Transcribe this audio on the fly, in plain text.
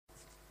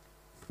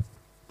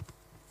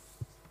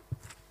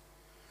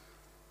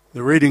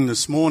The reading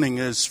this morning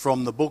is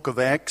from the book of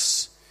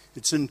Acts.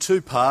 It's in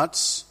two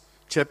parts,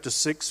 chapter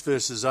 6,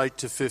 verses 8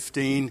 to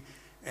 15,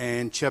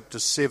 and chapter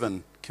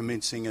 7,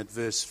 commencing at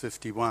verse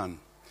 51.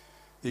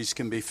 These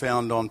can be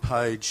found on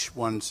page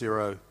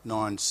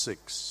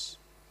 1096.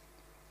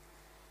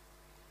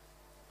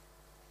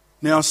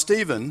 Now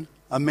Stephen,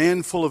 a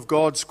man full of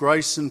God's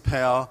grace and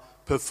power,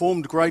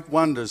 performed great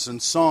wonders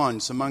and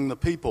signs among the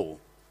people.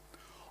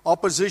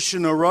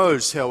 Opposition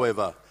arose,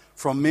 however,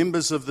 from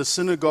members of the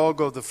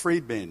synagogue of the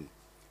freedmen,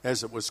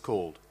 as it was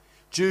called,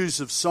 Jews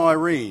of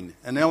Cyrene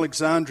and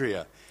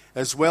Alexandria,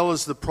 as well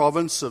as the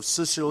province of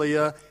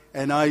Cilicia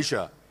and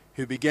Asia,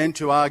 who began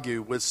to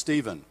argue with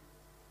Stephen.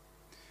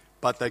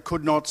 But they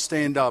could not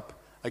stand up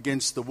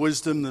against the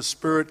wisdom the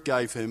Spirit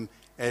gave him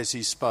as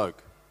he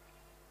spoke.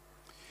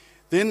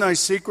 Then they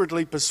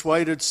secretly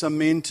persuaded some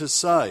men to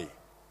say,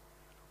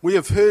 "We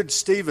have heard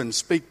Stephen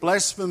speak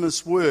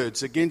blasphemous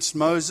words against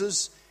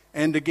Moses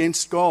and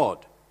against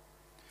God."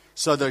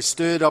 So they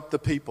stirred up the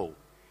people,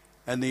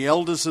 and the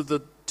elders of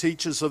the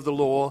teachers of the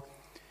law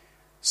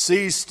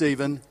seized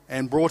Stephen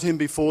and brought him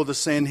before the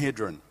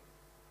Sanhedrin.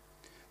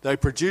 They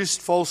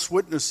produced false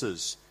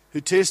witnesses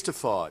who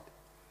testified,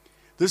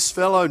 "This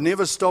fellow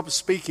never stopped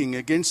speaking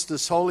against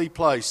this holy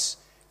place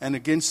and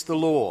against the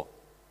law.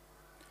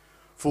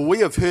 For we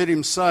have heard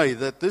him say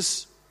that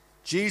this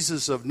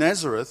Jesus of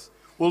Nazareth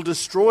will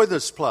destroy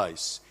this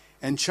place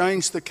and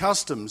change the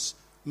customs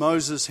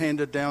Moses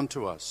handed down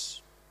to us."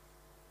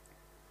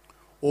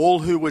 All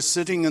who were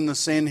sitting in the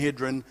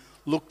Sanhedrin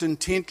looked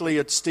intently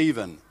at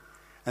Stephen,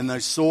 and they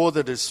saw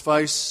that his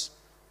face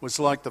was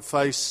like the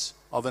face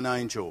of an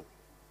angel.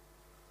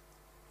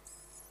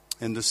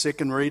 In the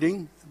second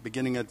reading,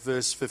 beginning at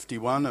verse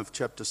 51 of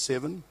chapter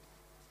 7,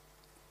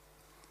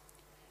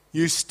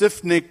 "You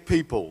stiff-necked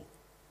people,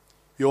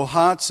 your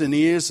hearts and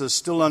ears are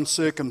still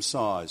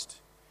uncircumcised.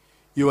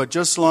 You are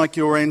just like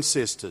your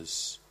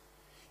ancestors.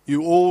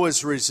 You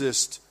always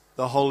resist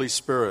the Holy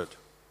Spirit.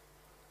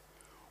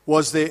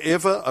 Was there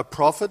ever a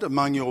prophet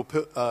among your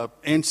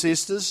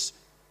ancestors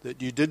that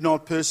you did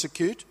not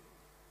persecute?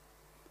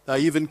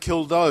 They even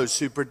killed those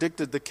who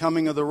predicted the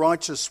coming of the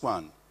righteous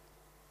one.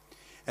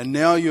 And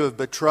now you have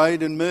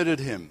betrayed and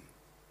murdered him.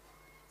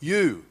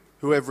 You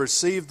who have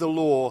received the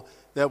law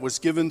that was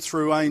given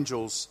through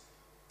angels,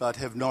 but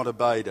have not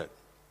obeyed it."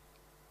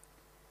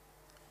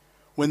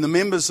 When the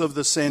members of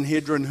the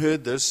Sanhedrin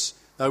heard this,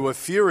 they were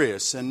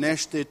furious and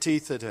gnashed their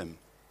teeth at him.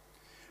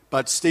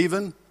 But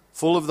Stephen,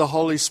 full of the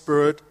Holy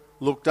Spirit,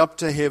 looked up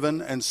to heaven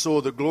and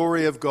saw the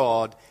glory of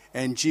God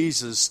and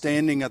Jesus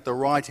standing at the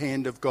right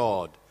hand of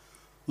God.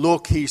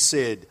 "Look," he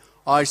said,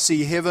 "I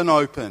see heaven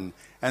open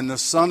and the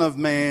Son of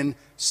Man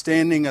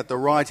standing at the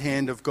right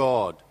hand of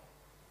God."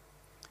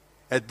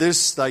 At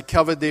this they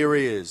covered their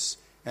ears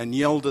and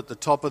yelled at the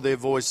top of their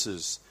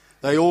voices.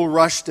 They all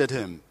rushed at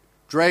him,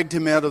 dragged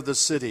him out of the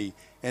city,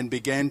 and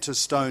began to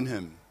stone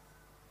him.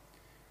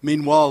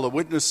 Meanwhile, the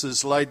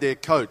witnesses laid their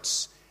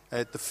coats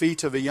at the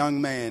feet of a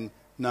young man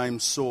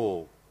named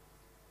Saul.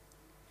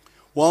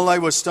 While they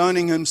were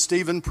stoning him,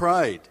 Stephen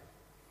prayed,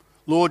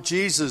 "Lord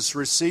Jesus,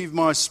 receive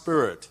my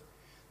spirit."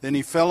 Then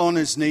he fell on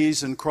his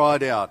knees and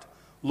cried out,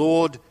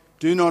 "Lord,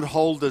 do not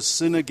hold this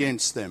sin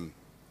against them."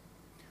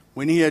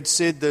 When he had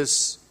said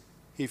this,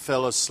 he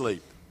fell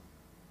asleep.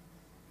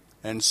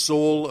 And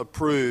Saul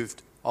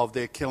approved of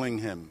their killing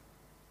him.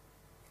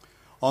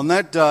 On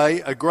that day,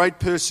 a great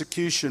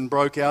persecution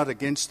broke out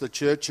against the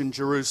church in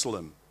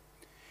Jerusalem,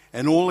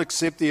 and all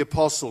except the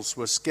apostles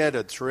were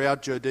scattered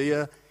throughout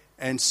Judea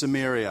and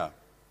Samaria.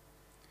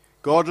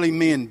 Godly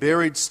men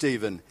buried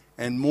Stephen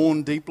and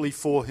mourned deeply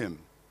for him.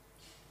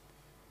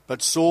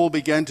 But Saul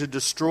began to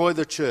destroy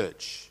the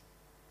church.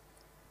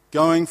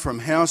 Going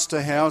from house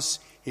to house,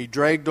 he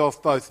dragged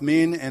off both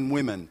men and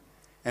women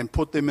and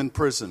put them in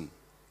prison.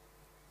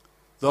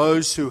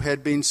 Those who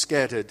had been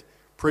scattered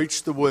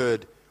preached the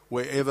word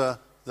wherever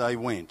they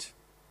went.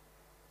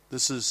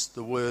 This is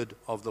the word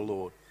of the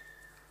Lord.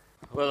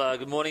 Well,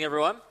 good morning,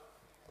 everyone.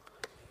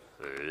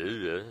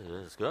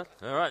 That's good.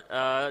 All right.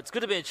 It's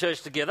good to be in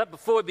church together.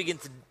 Before we begin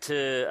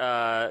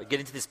to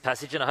get into this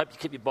passage, and I hope you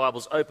keep your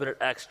Bibles open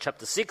at Acts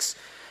chapter 6,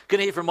 going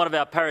to hear from one of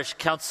our parish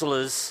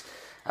counsellors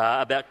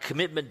about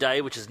Commitment Day,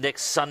 which is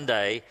next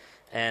Sunday,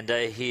 and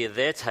hear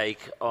their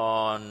take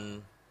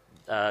on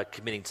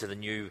committing to the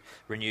new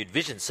renewed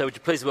vision. So would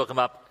you please welcome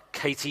up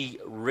Katie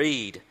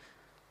Reid.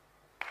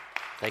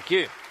 Thank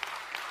you.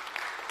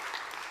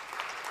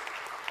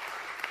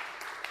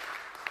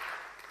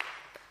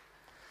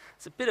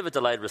 It's a bit of a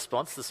delayed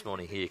response this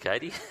morning here,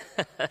 Katie.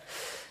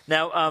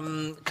 Now,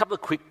 a couple of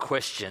quick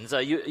questions.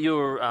 You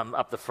were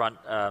up the front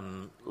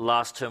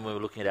last term when we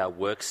were looking at our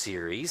work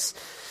series.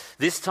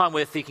 This time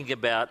we're thinking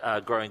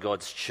about growing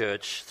God's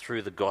church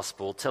through the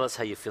gospel. Tell us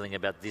how you're feeling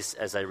about this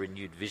as a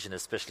renewed vision,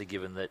 especially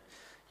given that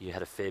you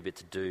had a fair bit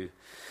to do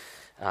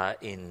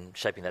in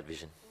shaping that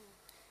vision.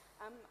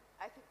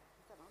 I think,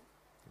 is that on?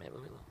 Maybe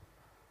we will.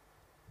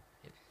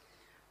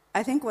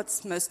 I think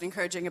what's most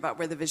encouraging about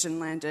where the vision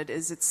landed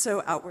is it's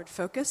so outward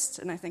focused,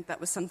 and I think that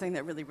was something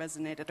that really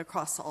resonated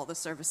across all the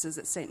services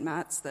at St.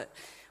 Matt's that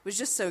was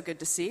just so good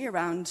to see,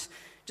 around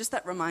just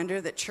that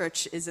reminder that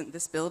church isn't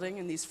this building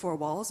and these four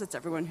walls, it's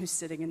everyone who's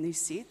sitting in these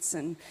seats,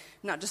 and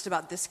not just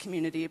about this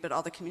community, but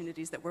all the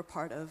communities that we're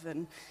part of.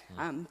 And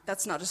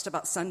that's not just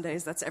about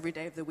Sundays, that's every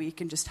day of the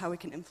week, and just how we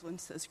can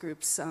influence those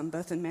groups,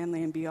 both in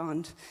Manly and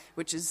beyond,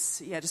 which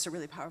is, just a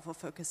really powerful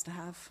focus to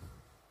have.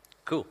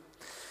 Cool.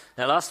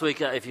 Now, last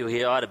week, if you were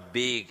here, I had a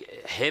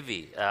big,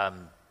 heavy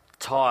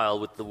tile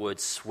with the word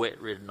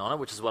sweat written on it,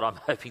 which is what I'm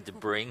hoping to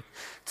bring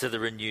to the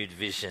renewed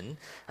vision.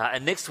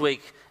 And next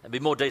week, there'll be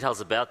more details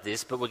about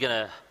this, but we're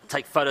going to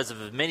take photos of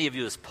as many of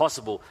you as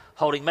possible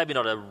holding maybe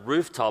not a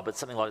roof tile, but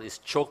something like this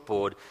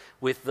chalkboard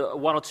with the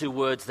one or two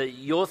words that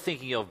you're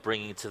thinking of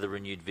bringing to the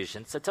renewed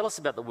vision. So tell us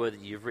about the word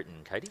that you've written,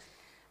 Katie.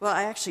 Well,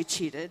 I actually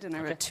cheated, and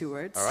I wrote 2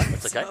 words. All right,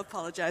 that's okay. So I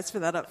apologize for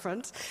that up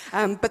front.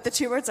 But the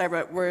 2 words I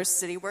wrote were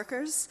city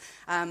workers.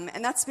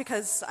 And that's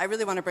because I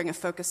really want to bring a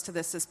focus to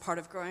this as part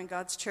of growing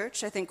God's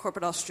church. I think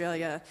corporate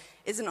Australia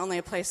isn't only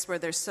a place where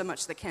there's so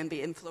much that can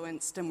be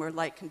influenced and where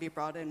light can be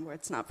brought in where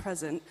it's not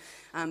present,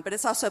 but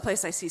it's also a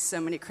place I see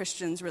so many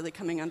Christians really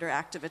coming under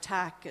active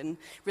attack and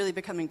really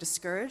becoming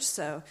discouraged.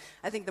 So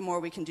I think the more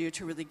we can do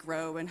to really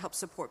grow and help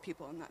support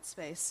people in that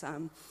space,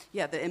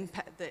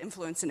 the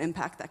influence and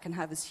impact that can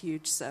have is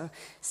huge. So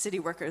city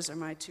workers are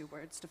my 2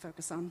 words to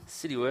focus on.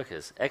 City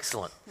workers,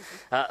 excellent.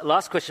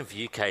 Last question for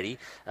you, Katie.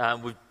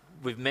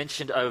 We've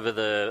mentioned over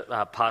the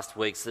past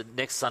weeks that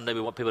next Sunday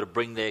we want people to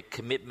bring their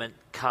commitment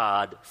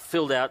card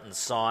filled out and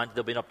signed.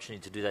 There'll be an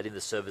opportunity to do that in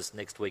the service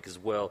next week as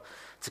well,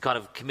 to kind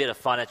of commit a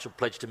financial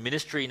pledge to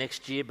ministry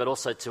next year, but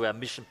also to our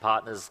mission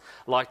partners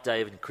like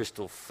Dave and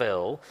Crystal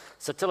Fell.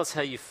 So tell us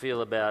how you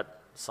feel about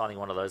signing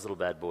one of those little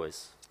bad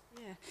boys.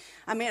 Yeah.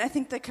 I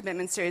think the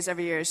commitment series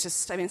every year is just,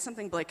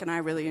 something Blake and I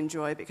really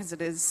enjoy, because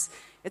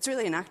it's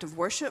really an act of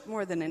worship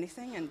more than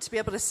anything, and to be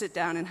able to sit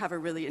down and have a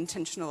really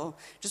intentional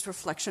just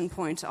reflection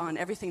point on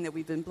everything that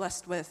we've been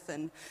blessed with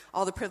and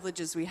all the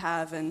privileges we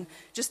have and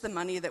just the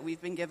money that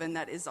we've been given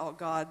that is all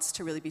God's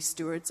to really be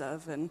stewards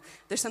of. And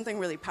there's something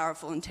really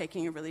powerful in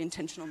taking a really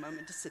intentional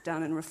moment to sit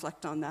down and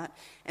reflect on that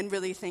and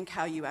really think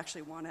how you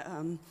actually want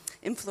to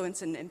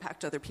influence and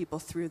impact other people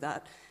through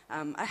that.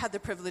 I had the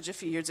privilege a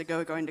few years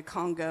ago going to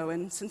Congo,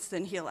 and since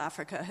then Heal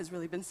Africa has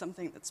really been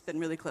something that's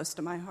been really close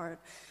to my heart.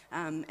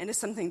 And it's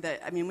something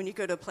that, when you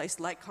go to a place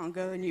like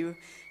Congo and you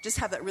just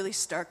have that really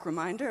stark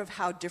reminder of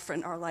how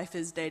different our life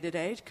is day to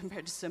day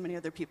compared to so many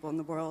other people in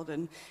the world,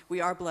 and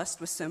we are blessed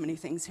with so many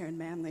things here in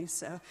Manly.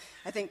 So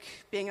I think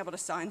being able to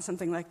sign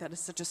something like that is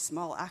such a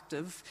small act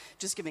of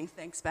just giving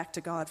thanks back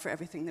to God for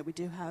everything that we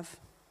do have.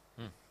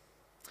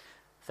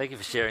 Thank you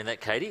for sharing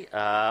that, Katie.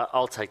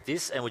 I'll take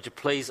this, and would you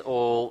please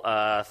all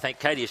thank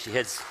Katie as she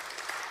heads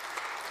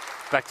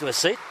back to her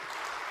seat.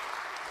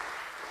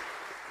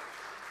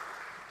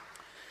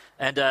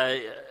 And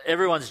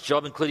everyone's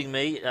job, including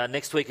me,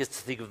 next week is to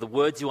think of the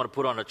words you want to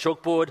put on a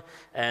chalkboard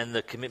and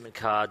the commitment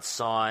card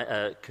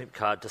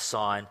to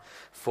sign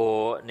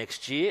for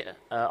next year.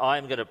 I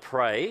am going to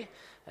pray,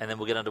 and then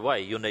we'll get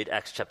underway. You'll need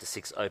Acts chapter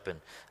 6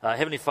 open.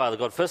 Heavenly Father,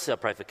 God, firstly I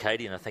pray for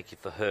Katie, and I thank you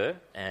for her,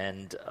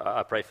 and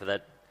I pray for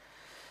that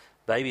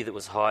baby that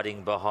was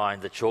hiding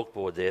behind the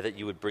chalkboard there, that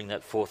you would bring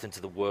that forth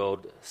into the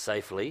world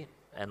safely.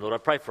 And Lord, I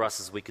pray for us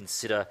as we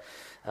consider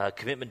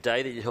Commitment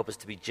Day, that you'd help us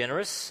to be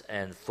generous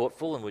and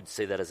thoughtful, and we'd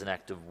see that as an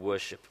act of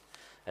worship,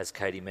 as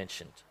Katie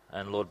mentioned.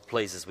 And Lord,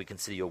 please, as we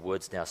consider your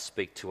words now,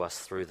 speak to us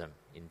through them.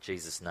 In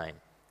Jesus' name,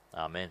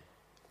 amen.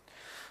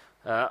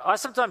 I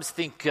sometimes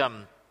think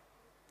that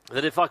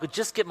if I could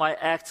just get my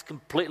act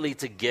completely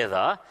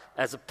together,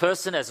 as a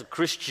person, as a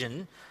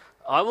Christian,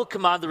 I will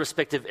command the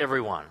respect of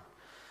everyone.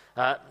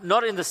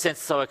 Not in the sense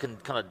so I can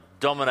kind of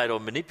dominate or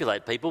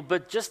manipulate people,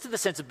 but just in the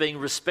sense of being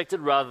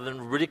respected rather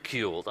than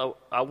ridiculed.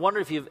 I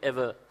wonder if you've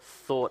ever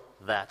thought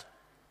that.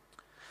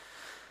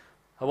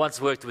 I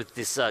once worked with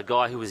this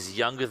guy who was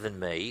younger than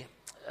me,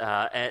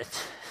 and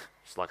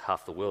it's like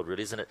half the world,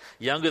 really, isn't it?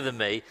 Younger than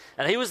me,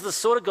 and he was the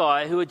sort of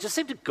guy who had just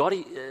seemed to got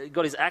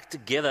his act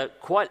together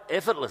quite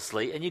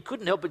effortlessly, and you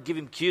couldn't help but give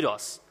him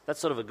kudos. That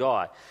sort of a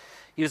guy.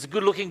 He was a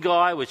good-looking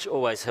guy, which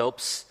always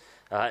helps.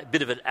 A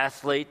bit of an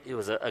athlete. He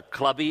was a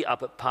clubby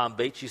up at Palm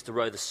Beach, used to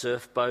row the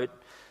surf boat.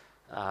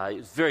 He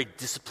was very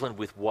disciplined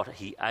with what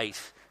he ate,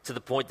 to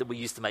the point that we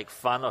used to make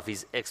fun of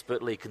his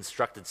expertly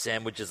constructed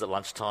sandwiches at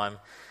lunchtime.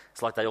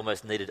 It's like they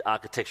almost needed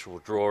architectural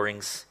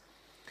drawings.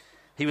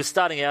 He was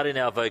starting out in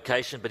our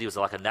vocation, but he was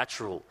like a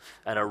natural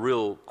and a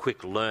real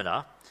quick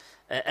learner.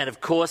 And of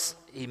course,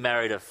 he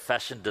married a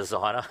fashion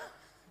designer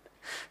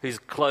whose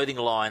clothing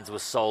lines were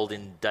sold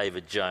in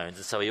David Jones,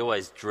 and so he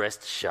always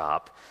dressed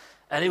sharp.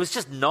 And he was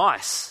just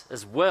nice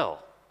as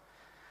well.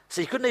 So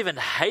you couldn't even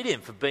hate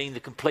him for being the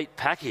complete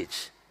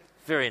package.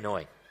 Very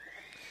annoying.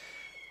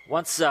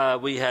 Once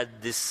we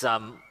had this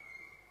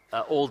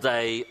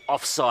all-day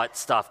off-site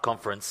staff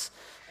conference,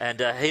 and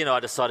he and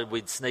I decided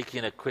we'd sneak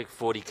in a quick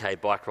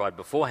 40k bike ride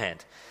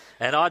beforehand.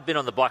 And I'd been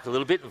on the bike a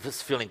little bit and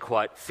was feeling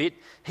quite fit.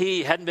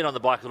 He hadn't been on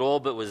the bike at all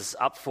but was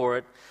up for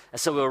it.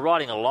 And so we were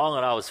riding along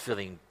and I was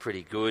feeling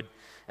pretty good.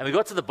 And we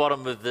got to the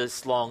bottom of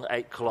this long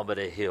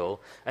 8-kilometre hill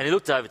and he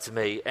looked over to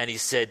me and he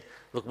said,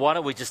 "Look, why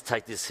don't we just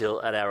take this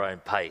hill at our own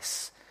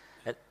pace?"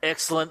 An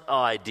excellent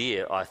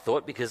idea, I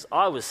thought, because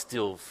I was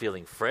still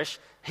feeling fresh.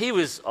 He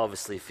was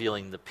obviously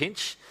feeling the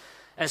pinch.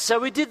 And so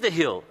we did the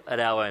hill at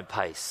our own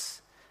pace.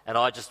 And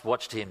I just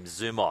watched him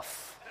zoom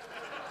off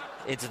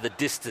into the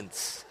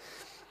distance.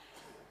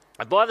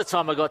 And by the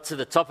time I got to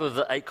the top of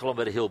the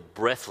 8-kilometre hill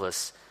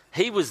breathless,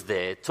 he was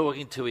there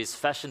talking to his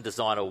fashion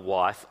designer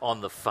wife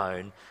on the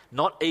phone,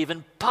 not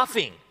even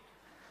puffing.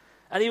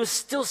 And he was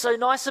still so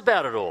nice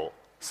about it all.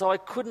 So I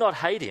could not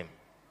hate him.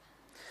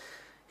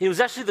 He was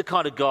actually the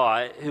kind of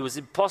guy who was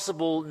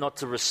impossible not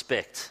to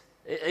respect,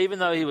 even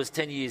though he was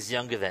 10 years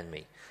younger than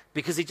me,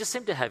 because he just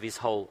seemed to have his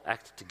whole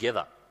act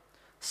together,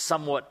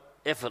 somewhat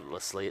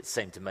effortlessly, it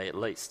seemed to me at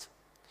least.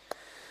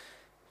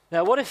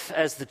 Now, what if,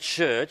 as the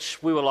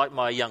church, we were like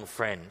my young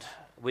friend?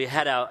 We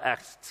had our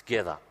act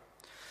together.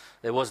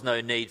 There was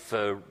no need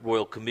for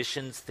royal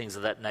commissions, things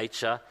of that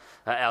nature.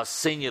 Our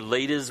senior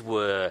leaders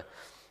were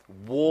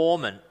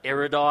warm and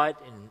erudite.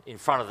 In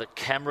front of the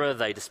camera,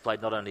 they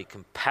displayed not only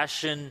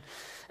compassion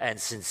and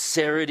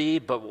sincerity,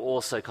 but were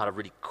also kind of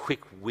really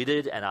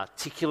quick-witted and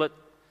articulate.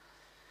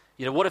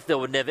 You know, what if there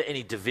were never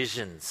any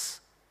divisions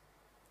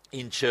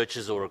in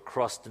churches or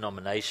across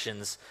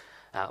denominations?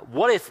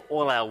 What if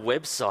all our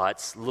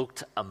websites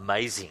looked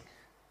amazing?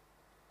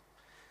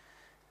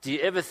 Do you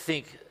ever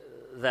think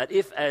that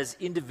if as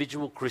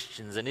individual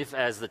Christians and if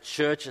as the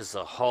church as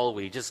a whole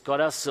we just got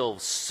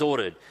ourselves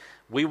sorted,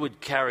 we would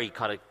carry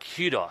kind of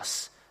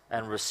kudos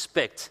and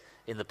respect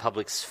in the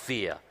public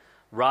sphere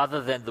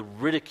rather than the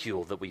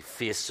ridicule that we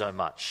fear so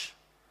much?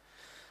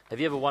 Have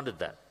you ever wondered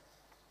that?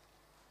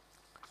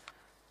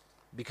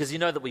 Because you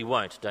know that we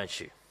won't, don't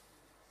you?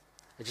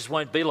 It just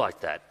won't be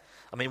like that.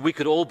 I mean, we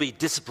could all be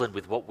disciplined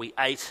with what we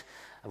ate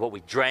and what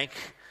we drank,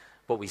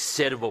 what we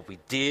said and what we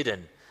did,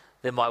 and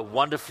there might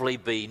wonderfully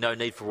be no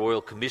need for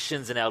royal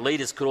commissions, and our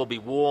leaders could all be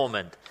warm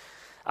and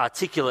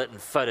articulate and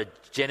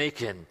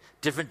photogenic, and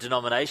different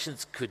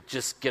denominations could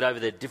just get over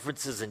their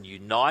differences and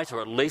unite,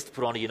 or at least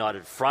put on a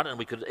united front, and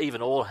we could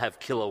even all have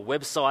killer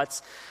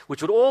websites,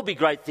 which would all be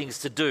great things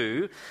to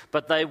do,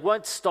 but they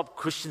won't stop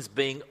Christians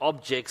being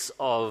objects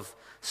of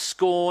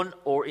scorn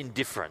or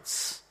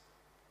indifference.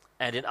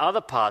 And in other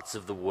parts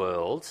of the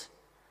world,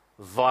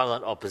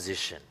 violent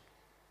opposition.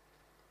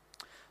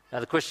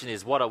 Now the question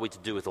is, what are we to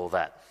do with all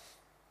that?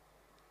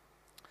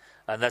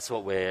 And that's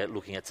what we're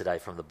looking at today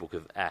from the book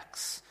of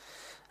Acts.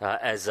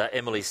 As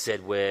Emily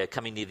said, we're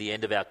coming near the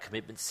end of our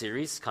commitment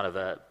series, kind of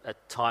a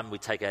time we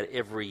take out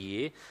every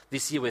year.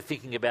 This year we're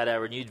thinking about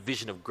our renewed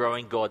vision of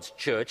growing God's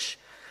church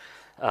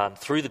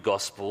through the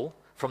gospel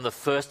from the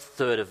first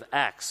third of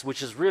Acts,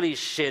 which has really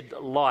shed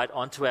light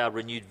onto our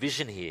renewed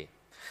vision here.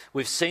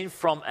 We've seen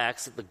from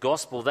Acts that the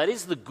gospel, that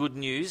is the good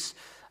news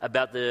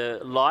about the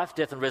life,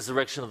 death and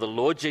resurrection of the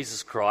Lord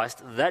Jesus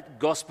Christ, that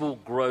gospel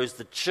grows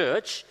the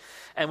church.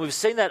 And we've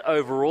seen that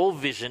overall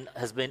vision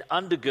has been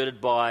undergirded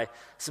by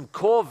some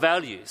core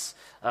values,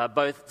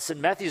 both St.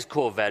 Matthew's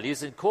core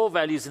values and core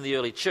values in the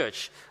early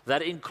church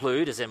that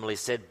include, as Emily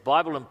said,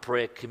 Bible and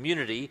prayer,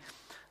 community.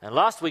 And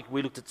last week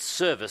we looked at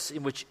service,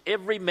 in which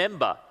every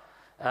member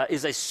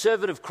is a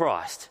servant of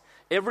Christ.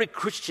 Every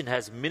Christian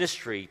has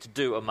ministry to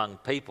do among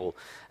people.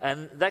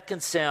 And that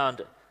can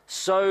sound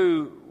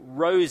so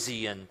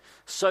rosy and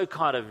so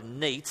kind of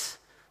neat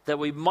that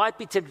we might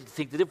be tempted to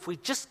think that if we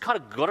just kind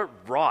of got it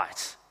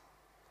right,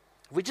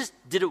 if we just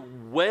did it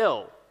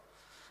well,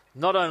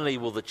 not only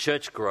will the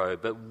church grow,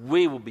 but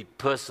we will be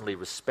personally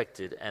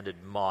respected and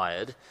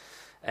admired.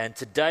 And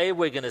today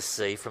we're going to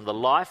see from the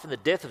life and the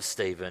death of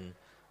Stephen,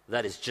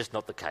 that is just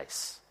not the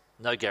case.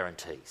 No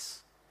guarantees.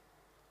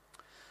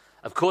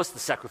 Of course, the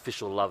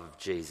sacrificial love of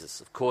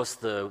Jesus, of course,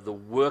 the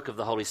work of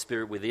the Holy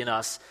Spirit within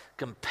us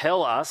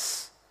compel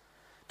us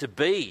to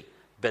be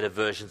better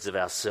versions of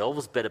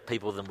ourselves, better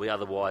people than we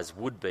otherwise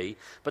would be.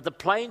 But the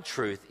plain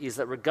truth is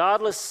that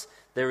regardless,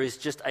 there is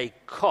just a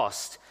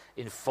cost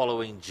in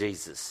following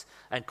Jesus.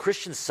 And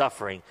Christian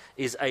suffering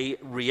is a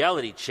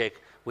reality check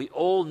we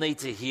all need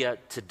to hear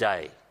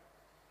today.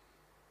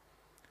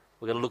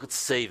 We're going to look at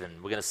Stephen.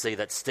 We're going to see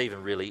that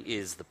Stephen really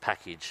is the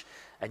package,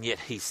 and yet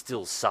he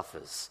still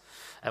suffers.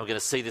 And we're going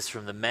to see this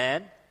from the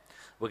man.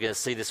 We're going to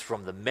see this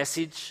from the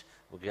message.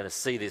 We're going to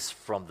see this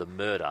from the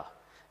murder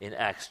in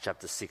Acts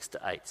chapter 6 to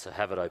 8. So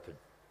have it open.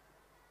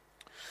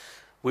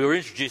 We were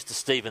introduced to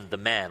Stephen the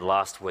man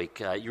last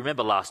week. You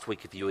remember last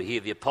week, if you were here,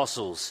 the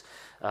apostles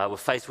were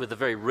faced with a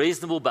very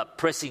reasonable but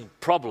pressing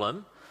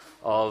problem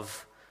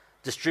of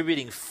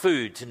distributing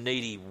food to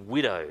needy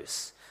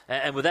widows.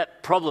 And with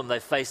that problem, they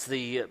faced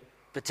the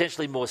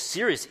potentially more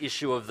serious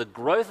issue of the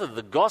growth of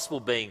the gospel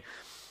being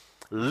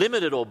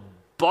limited or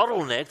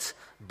bottlenecked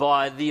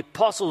by the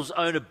apostles'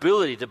 own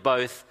ability to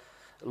both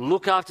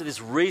look after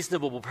this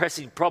reasonable,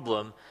 pressing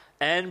problem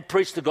and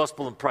preach the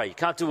gospel and pray. You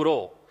can't do it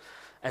all.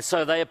 And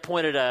so they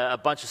appointed a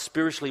bunch of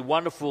spiritually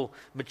wonderful,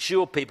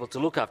 mature people to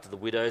look after the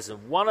widows,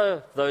 and one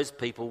of those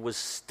people was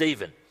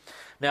Stephen.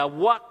 Now,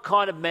 what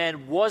kind of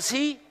man was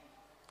he?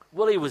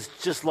 Well, he was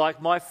just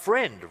like my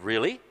friend,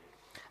 really.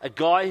 A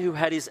guy who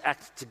had his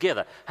act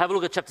together. Have a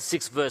look at chapter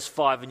 6, verse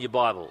 5 in your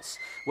Bibles,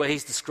 where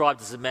he's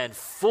described as a man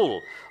full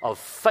of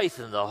faith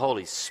in the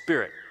Holy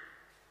Spirit.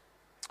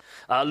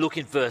 Look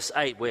in verse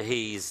 8, where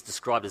he is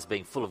described as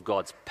being full of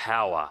God's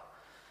power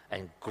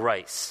and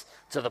grace,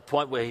 to the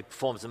point where he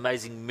performs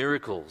amazing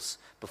miracles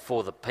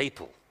before the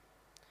people.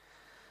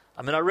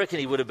 I mean, I reckon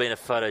he would have been a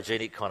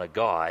photogenic kind of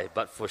guy,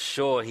 but for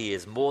sure he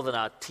is more than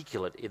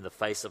articulate in the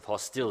face of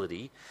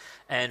hostility.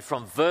 And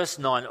from verse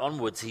 9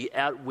 onwards, he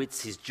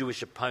outwits his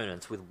Jewish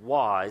opponents with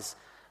wise,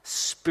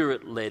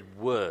 spirit-led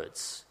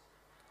words.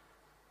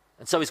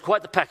 And so he's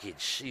quite the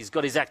package. He's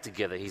got his act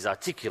together. He's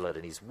articulate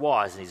and he's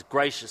wise and he's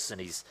gracious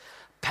and he's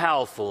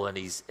powerful and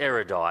he's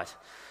erudite.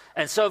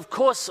 And so, of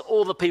course,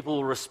 all the people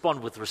will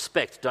respond with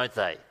respect, don't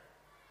they?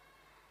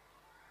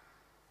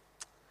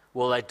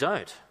 Well, they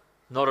don't.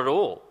 Not at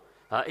all.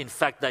 In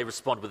fact, they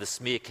respond with a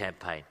smear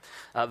campaign.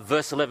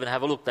 Verse 11,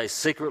 have a look. They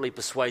secretly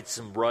persuade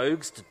some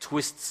rogues to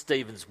twist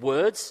Stephen's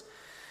words.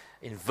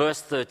 In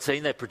verse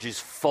 13, they produce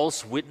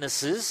false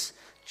witnesses,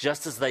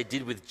 just as they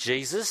did with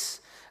Jesus.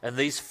 And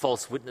these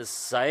false witnesses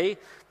say,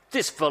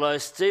 this fellow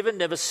Stephen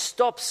never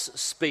stops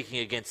speaking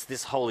against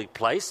this holy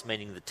place,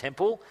 meaning the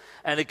temple,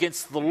 and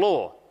against the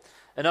law.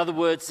 In other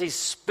words, he's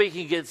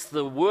speaking against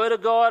the word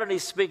of God and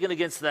he's speaking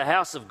against the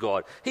house of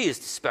God. He is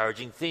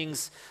disparaging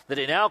things that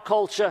in our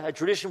culture and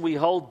tradition we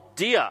hold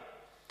dear.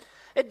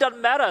 It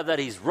doesn't matter that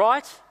he's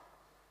right.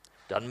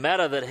 It doesn't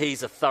matter that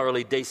he's a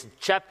thoroughly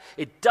decent chap.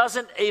 It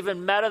doesn't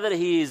even matter that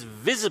he is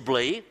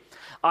visually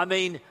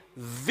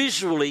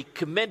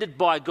commended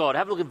by God.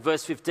 Have a look at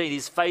verse 15.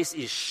 His face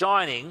is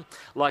shining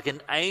like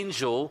an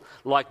angel,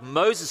 like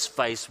Moses'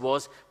 face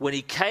was when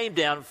he came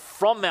down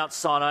from Mount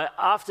Sinai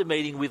after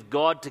meeting with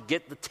God to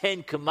get the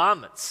 10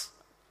 Commandments.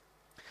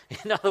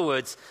 In other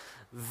words,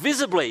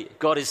 visibly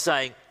God is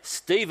saying,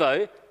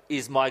 Steve-O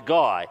is my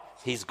guy.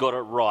 He's got it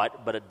right,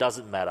 but it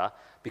doesn't matter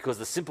because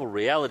the simple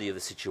reality of the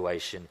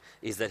situation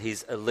is that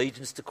his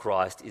allegiance to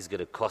Christ is going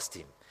to cost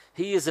him.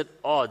 He is at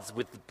odds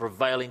with the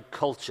prevailing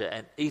culture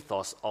and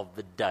ethos of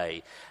the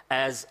day,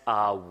 as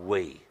are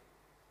we.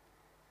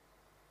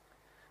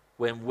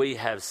 When we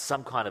have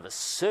some kind of a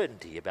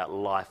certainty about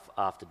life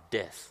after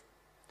death,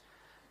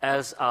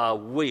 as are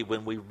we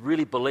when we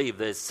really believe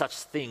there's such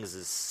things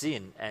as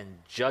sin and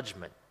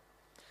judgment,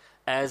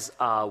 as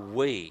are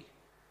we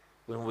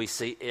when we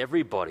see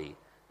everybody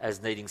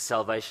as needing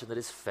salvation that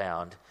is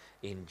found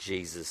in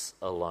Jesus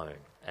alone,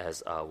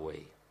 as are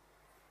we.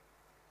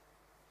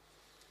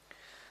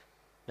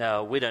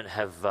 Now, we don't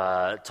have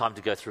time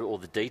to go through all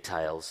the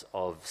details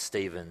of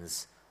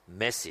Stephen's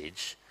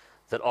message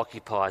that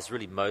occupies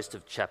really most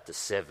of chapter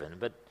 7.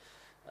 But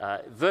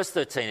verse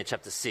 13 in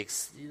chapter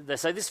 6, they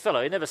say, this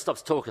fellow, he never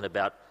stops talking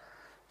about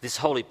this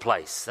holy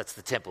place, that's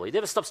the temple. He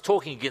never stops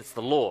talking against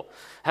the law.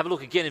 Have a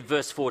look again in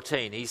verse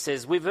 14. He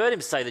says, we've heard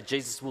him say that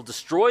Jesus will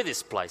destroy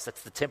this place,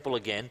 that's the temple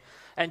again,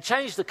 and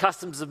change the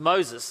customs of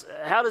Moses.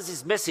 How does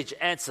his message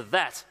answer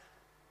that?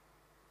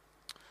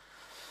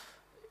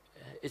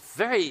 It's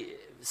very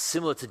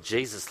similar to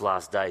Jesus'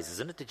 last days,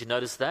 isn't it? Did you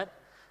notice that?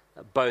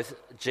 Both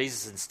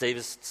Jesus and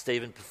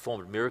Stephen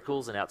performed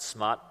miracles and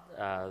outsmart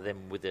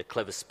them with their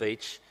clever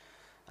speech.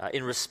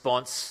 In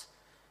response,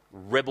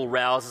 rebel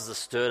rousers are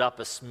stirred up,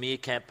 a smear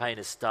campaign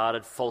is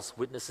started, false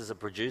witnesses are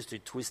produced who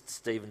twist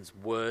Stephen's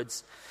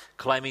words,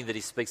 claiming that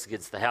he speaks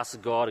against the house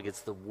of God,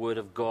 against the word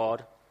of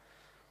God.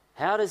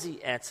 How does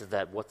he answer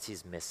that? What's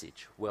his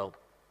message? Well,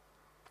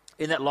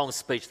 in that long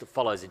speech that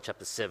follows in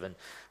chapter 7,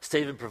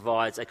 Stephen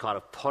provides a kind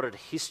of potted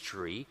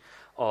history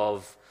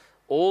of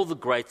all the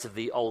greats of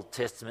the Old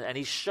Testament, and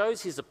he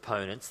shows his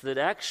opponents that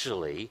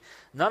actually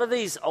none of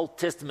these Old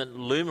Testament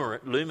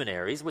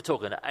luminaries, we're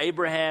talking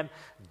Abraham,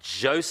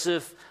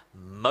 Joseph,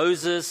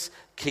 Moses,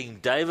 King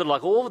David,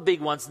 like all the big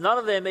ones, none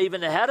of them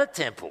even had a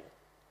temple.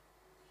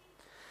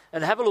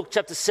 And have a look,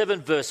 chapter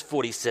 7, verse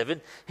 47.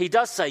 He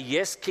does say,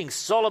 yes, King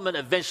Solomon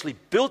eventually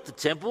built the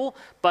temple,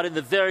 but in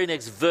the very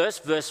next verse,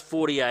 verse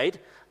 48,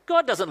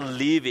 God doesn't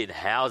live in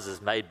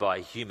houses made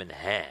by human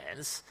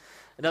hands.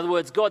 In other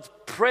words, God's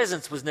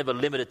presence was never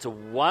limited to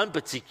one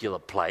particular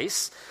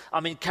place.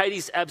 I mean,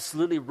 Katie's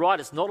absolutely right.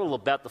 It's not all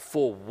about the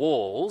four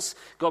walls.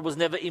 God was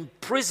never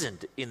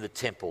imprisoned in the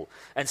temple.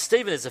 And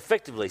Stephen is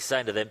effectively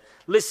saying to them,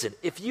 listen,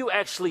 if you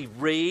actually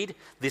read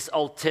this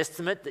Old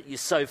Testament that you're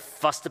so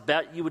fussed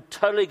about, you would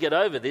totally get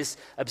over this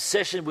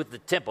obsession with the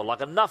temple,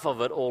 like enough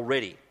of it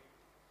already.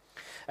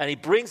 And he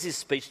brings his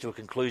speech to a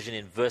conclusion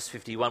in verse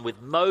 51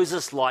 with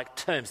Moses-like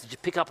terms. Did you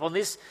pick up on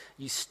this?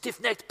 You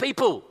stiff-necked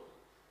people.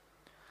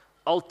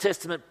 Old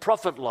Testament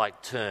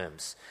prophet-like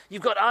terms.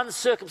 You've got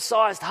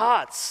uncircumcised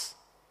hearts.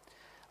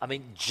 I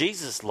mean,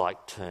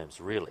 Jesus-like terms,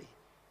 really.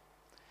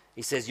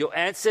 He says, your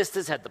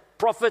ancestors had the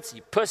prophets,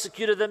 you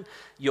persecuted them,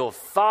 your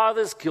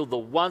fathers killed the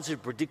ones who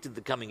predicted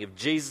the coming of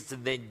Jesus,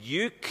 and then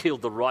you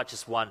killed the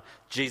righteous one,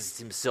 Jesus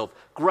himself.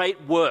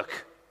 Great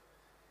work.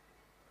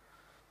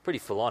 Pretty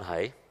full on,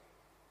 hey?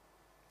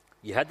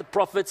 You had the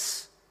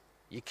prophets,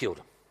 you killed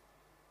them.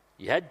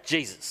 You had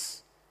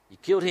Jesus, you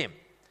killed him.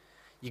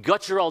 You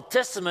got your Old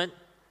Testament,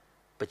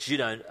 but you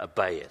don't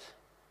obey it.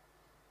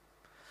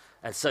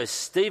 And so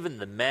Stephen,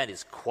 the man,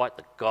 is quite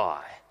the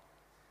guy,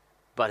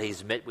 but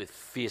he's met with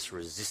fierce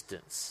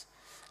resistance.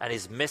 And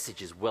his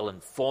message is well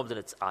informed and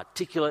it's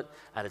articulate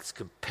and it's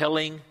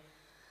compelling.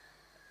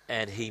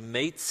 And he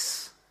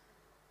meets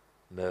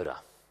murder.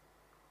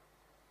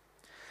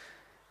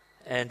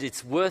 And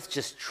it's worth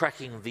just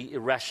tracking the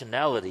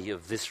irrationality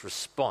of this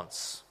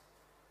response.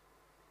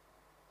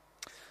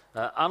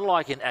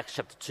 Unlike in Acts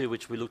chapter 2,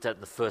 which we looked at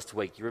in the first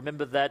week, you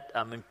remember that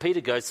when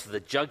Peter goes for the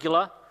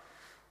jugular,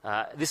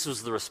 this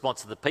was the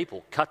response of the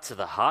people. Cut to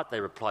the heart, they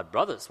replied,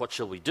 "Brothers, what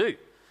shall we do?"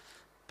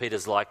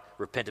 Peter's like,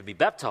 "Repent and be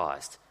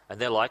baptized." And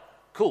they're like,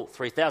 "Cool,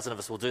 3,000 of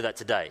us will do that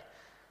today."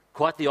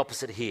 Quite the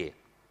opposite here.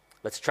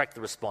 Let's track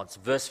the response.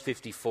 Verse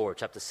 54 of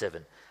chapter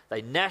 7.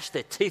 They gnashed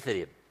their teeth at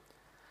him.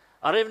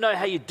 I don't even know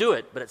how you do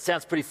it, but it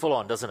sounds pretty full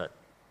on, doesn't it?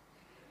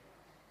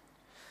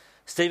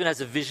 Stephen has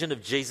a vision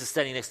of Jesus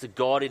standing next to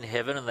God in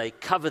heaven, and they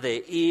cover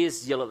their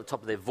ears, yell at the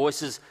top of their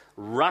voices,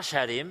 rush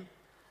at him,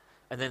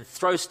 and then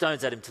throw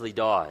stones at him till he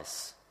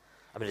dies.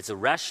 I mean, it's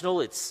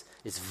irrational, it's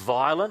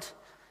violent,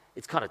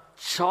 it's kind of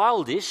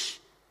childish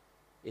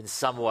in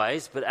some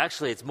ways, but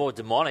actually it's more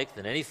demonic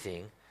than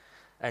anything.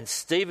 And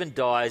Stephen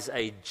dies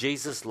a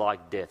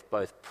Jesus-like death,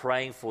 both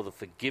praying for the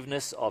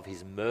forgiveness of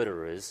his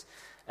murderers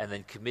and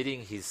then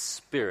committing his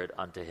spirit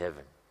unto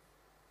heaven.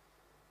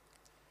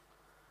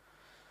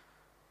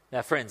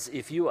 Now, friends,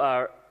 if you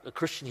are a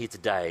Christian here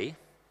today,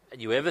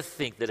 and you ever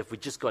think that if we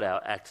just got our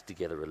act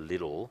together a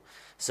little,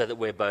 so that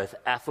we're both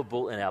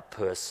affable in our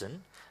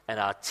person and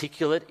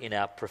articulate in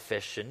our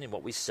profession, in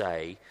what we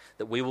say,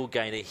 that we will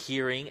gain a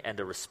hearing and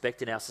a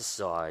respect in our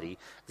society,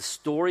 the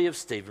story of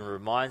Stephen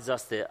reminds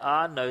us there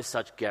are no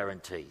such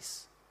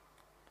guarantees.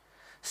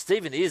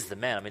 Stephen is the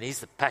man. I mean, he's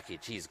the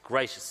package. He is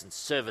gracious and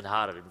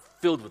servant-hearted and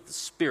filled with the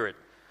Spirit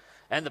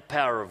and the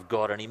power of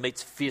God, and he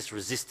meets fierce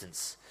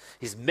resistance.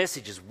 His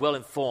message is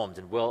well-informed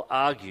and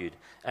well-argued,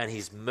 and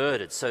he's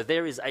murdered. So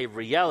there is a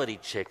reality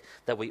check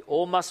that we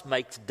all must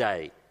make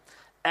today.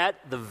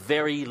 At the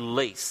very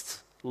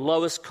least,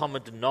 lowest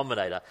common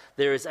denominator,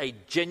 there is a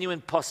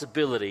genuine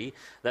possibility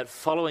that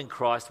following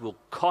Christ will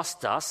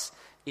cost us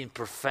in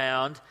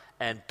profound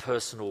and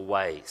personal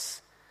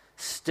ways.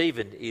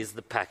 Stephen is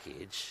the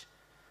package,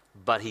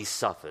 but he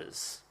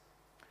suffers,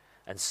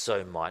 and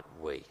so might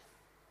we.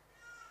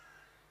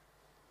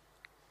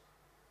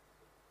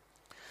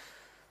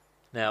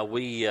 Now,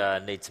 we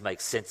need to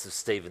make sense of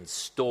Stephen's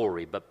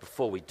story, but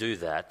before we do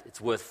that,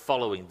 it's worth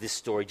following this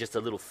story just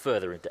a little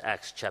further into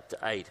Acts chapter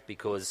 8,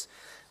 because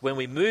when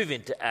we move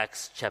into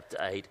Acts chapter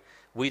 8,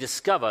 we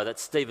discover that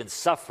Stephen's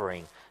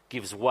suffering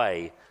gives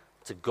way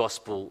to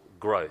gospel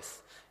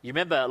growth. You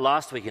remember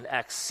last week in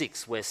Acts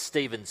 6 where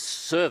Stephen's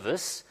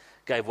service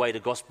gave way to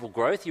gospel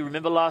growth. You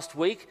remember last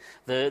week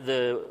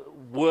the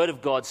word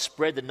of God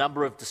spread, the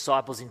number of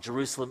disciples in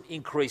Jerusalem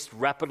increased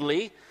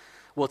rapidly.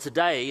 Well,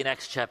 today in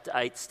Acts chapter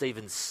 8,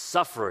 Stephen's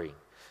suffering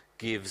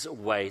gives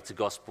way to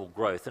gospel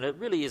growth. And it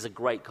really is a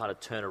great kind of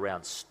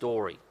turnaround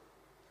story.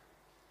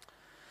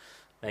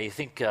 Now, you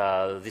think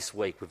this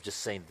week we've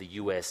just seen the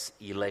US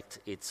elect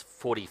its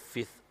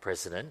 45th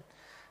president,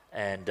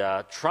 and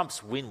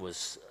Trump's win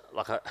was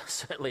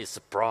certainly a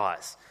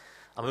surprise.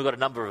 And we've got a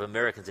number of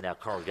Americans in our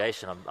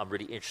congregation. I'm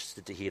really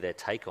interested to hear their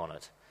take on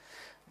it.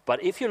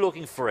 But if you're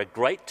looking for a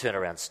great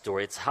turnaround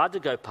story, it's hard to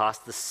go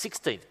past the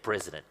 16th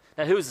president.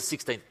 Now, who was the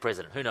 16th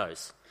president? Who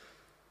knows?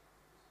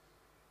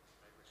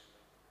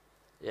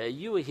 Yeah,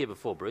 you were here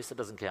before, Bruce. That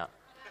doesn't count.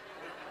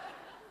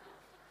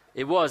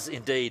 It was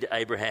indeed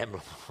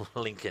Abraham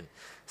Lincoln,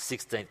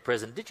 16th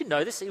president. Did you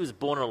know this? He was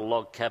born in a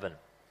log cabin.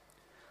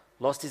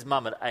 Lost his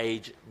mum at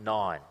age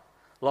 9.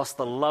 Lost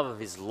the love of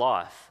his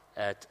life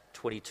at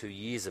 22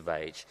 years of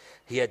age.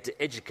 He had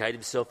to educate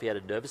himself. He had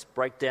a nervous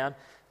breakdown.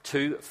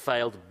 2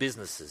 failed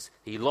businesses.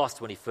 He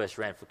lost when he first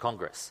ran for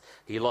Congress.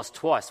 He lost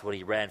twice when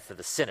he ran for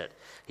the Senate.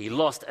 He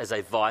lost as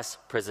a vice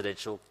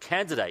presidential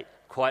candidate.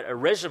 Quite a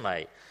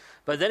resume.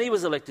 But then he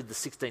was elected the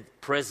 16th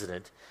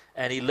president,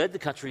 and he led the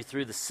country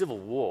through the Civil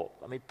War.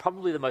 I mean,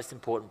 probably the most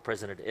important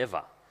president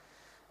ever.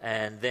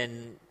 And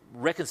then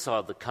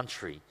reconciled the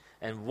country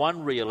and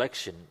won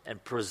re-election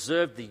and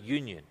preserved the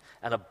Union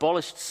and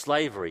abolished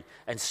slavery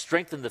and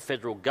strengthened the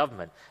federal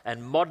government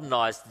and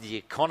modernized the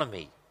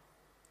economy.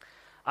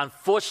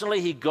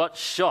 Unfortunately, he got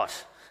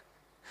shot.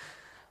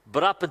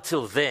 But up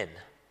until then,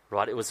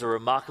 right, it was a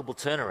remarkable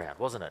turnaround,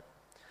 wasn't it?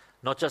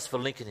 Not just for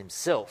Lincoln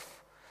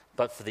himself,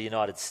 but for the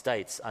United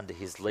States under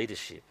his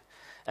leadership.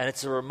 And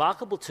it's a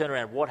remarkable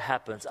turnaround what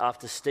happens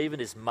after Stephen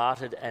is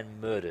martyred and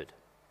murdered.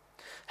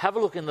 Have a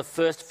look in the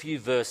first few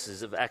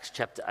verses of Acts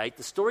chapter 8.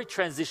 The story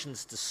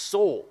transitions to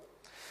Saul,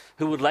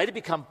 who would later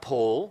become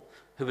Paul,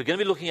 who we're going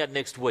to be looking at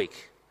next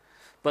week.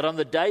 But on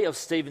the day of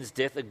Stephen's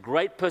death, a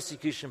great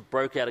persecution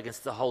broke out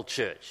against the whole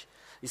church.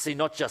 You see,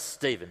 not just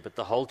Stephen, but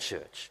the whole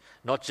church.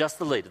 Not just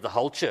the leader, the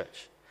whole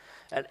church.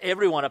 and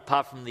everyone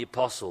apart from the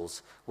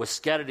apostles were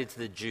scattered into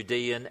the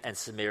Judean and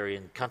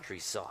Samaritan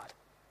countryside.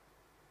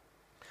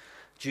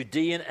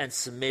 Judean and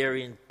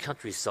Samaritan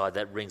countryside,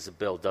 that rings a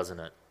bell, doesn't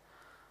it?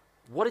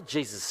 What did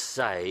Jesus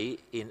say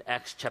in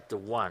Acts chapter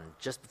 1,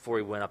 just before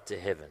he went up to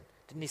heaven?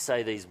 Didn't he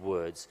say these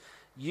words?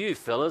 You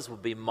fellas will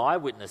be my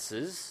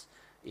witnesses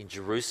in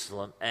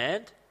Jerusalem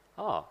and,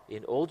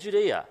 in all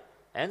Judea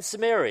and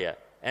Samaria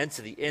and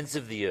to the ends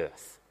of the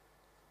earth.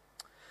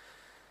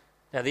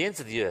 Now, the ends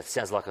of the earth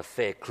sounds like a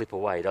fair clip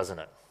away, doesn't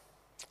it?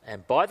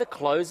 And by the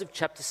close of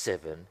chapter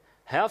 7,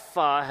 how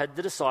far had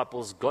the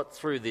disciples got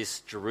through this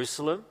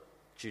Jerusalem,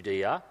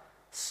 Judea,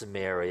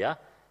 Samaria,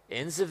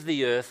 ends of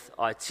the earth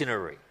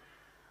itinerary?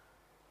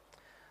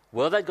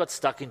 Well, they'd got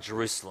stuck in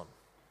Jerusalem.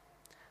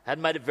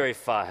 Hadn't made it very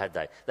far, had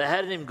they? They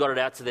hadn't even got it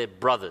out to their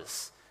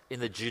brothers in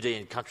the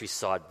Judean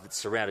countryside that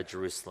surrounded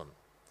Jerusalem.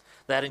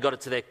 They hadn't got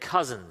it to their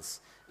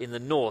cousins in the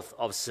north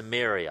of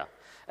Samaria.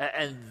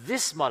 And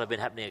this might have been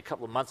happening a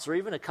couple of months or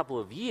even a couple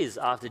of years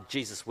after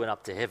Jesus went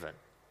up to heaven.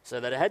 So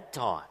they'd had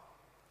time.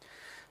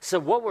 So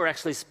what we're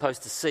actually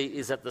supposed to see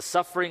is that the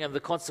suffering and the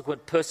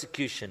consequent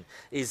persecution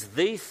is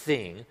the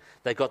thing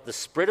that got the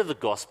spread of the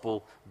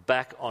gospel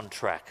back on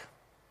track.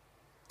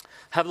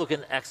 Have a look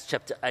in Acts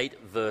chapter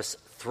 8, verse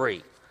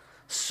 3.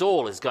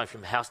 Saul is going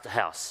from house to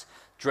house,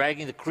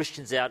 dragging the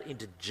Christians out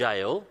into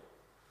jail.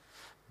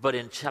 But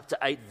in chapter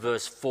 8,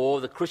 verse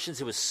 4, the Christians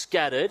who were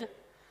scattered,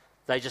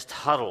 they just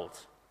huddled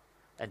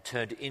and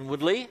turned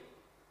inwardly.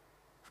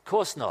 Of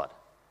course not.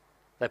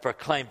 They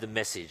proclaimed the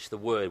message, the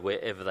word,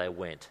 wherever they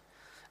went.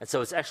 And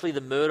so it's actually the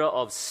murder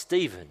of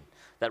Stephen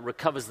that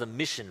recovers the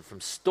mission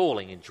from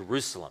stalling in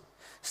Jerusalem.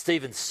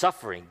 Stephen's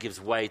suffering gives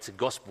way to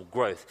gospel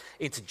growth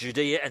into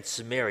Judea and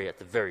Samaria at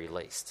the very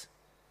least.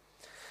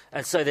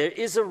 And so there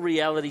is a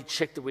reality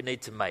check that we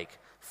need to make.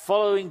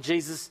 Following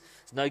Jesus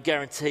is no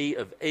guarantee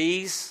of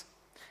ease.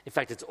 In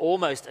fact, it's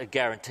almost a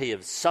guarantee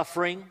of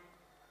suffering.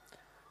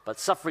 But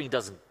suffering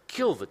doesn't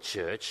kill the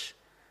church.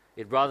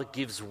 It rather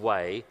gives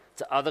way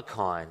to other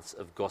kinds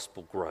of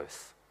gospel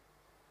growth.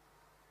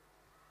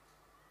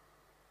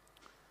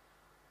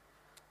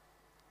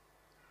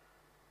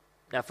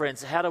 Now,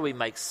 friends, how do we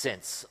make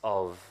sense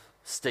of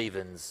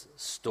Stephen's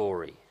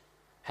story?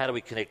 How do we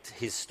connect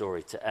his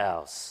story to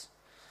ours?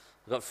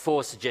 I've got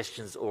 4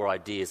 suggestions or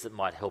ideas that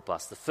might help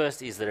us. The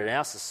first is that in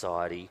our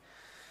society,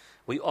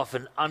 we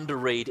often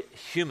underread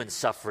human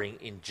suffering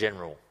in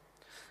general.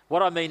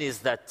 What I mean is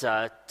that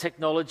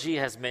technology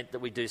has meant that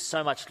we do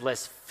so much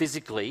less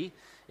physically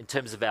in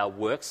terms of our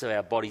work, so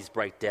our bodies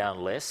break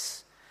down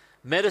less.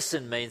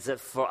 Medicine means that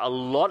for a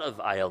lot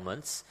of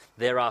ailments,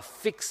 there are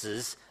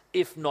fixes,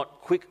 if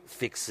not quick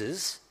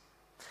fixes.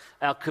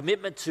 Our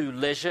commitment to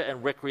leisure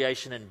and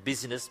recreation and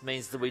busyness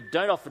means that we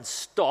don't often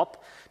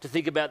stop to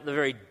think about the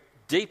very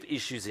deep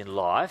issues in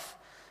life,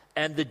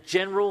 and the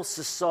general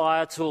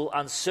societal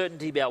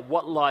uncertainty about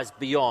what lies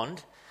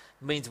beyond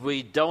means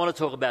we don't want to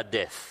talk about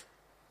death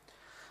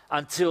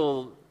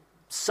until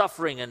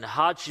suffering and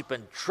hardship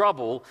and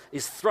trouble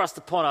is thrust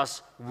upon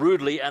us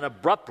rudely and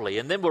abruptly,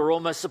 and then we're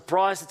almost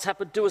surprised it's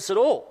happened to us at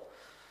all,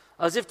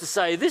 as if to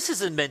say, this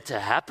isn't meant to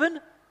happen.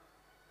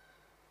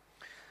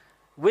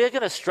 We're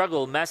going to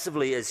struggle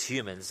massively as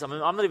humans. I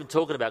mean, I'm not even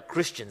talking about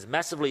Christians,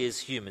 massively as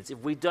humans, if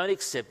we don't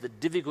accept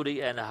that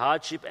difficulty and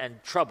hardship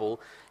and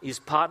trouble is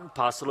part and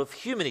parcel of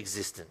human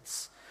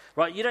existence.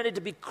 Right? You don't need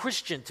to be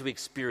Christian to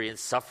experience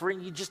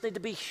suffering, you just need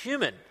to be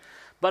human.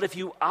 But if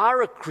you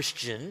are a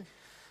Christian,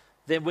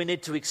 then we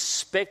need to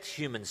expect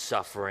human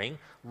suffering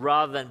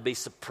rather than be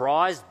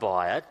surprised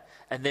by it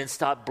and then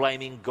start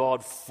blaming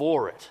God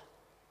for it.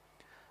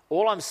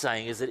 All I'm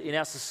saying is that in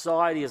our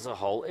society as a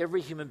whole,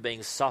 every human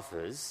being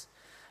suffers,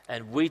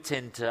 and we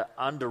tend to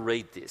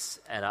underread this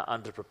and are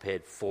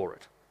underprepared for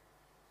it.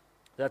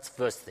 That's the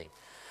first thing.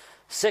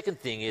 Second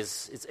thing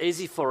is, it's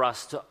easy for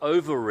us to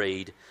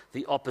overread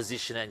the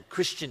opposition and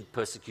Christian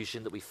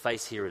persecution that we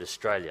face here in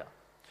Australia.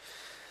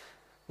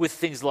 With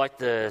things like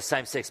the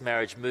same-sex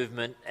marriage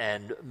movement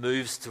and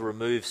moves to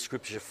remove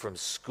scripture from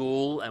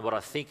school, and what I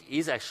think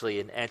is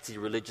actually an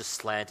anti-religious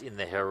slant in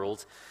the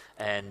Herald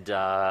and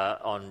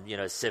on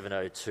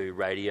 702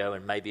 radio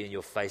and maybe in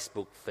your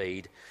Facebook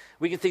feed,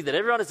 we can think that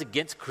everyone is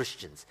against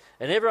Christians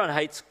and everyone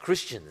hates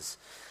Christians.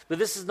 But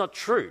this is not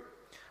true.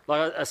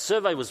 Like a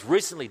survey was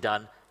recently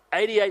done,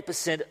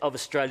 88% of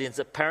Australians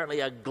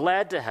apparently are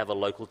glad to have a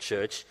local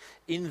church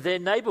in their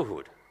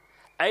neighbourhood.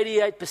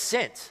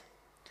 88%.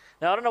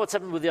 Now, I don't know what's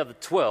happened with the other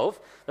 12.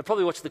 They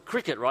probably watch the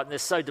cricket, right, and they're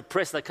so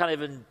depressed they can't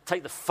even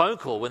take the phone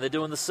call when they're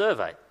doing the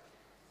survey.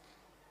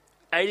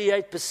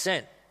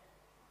 88%.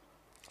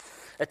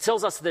 It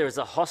tells us there is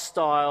a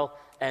hostile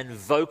and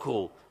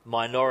vocal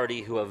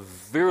minority who are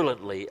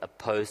virulently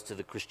opposed to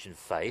the Christian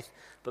faith,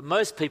 but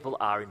most people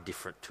are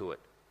indifferent to it.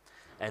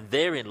 And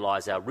therein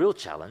lies our real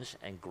challenge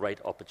and great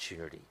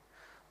opportunity.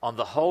 On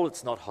the whole,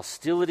 it's not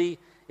hostility,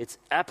 it's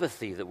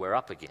apathy that we're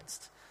up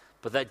against.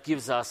 But that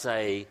gives us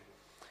a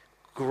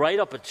great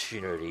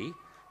opportunity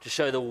to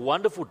show the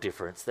wonderful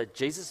difference that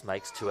Jesus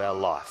makes to our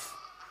life.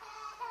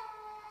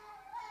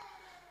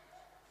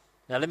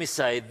 Now, let me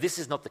say, this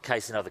is not the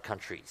case in other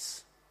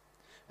countries.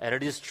 And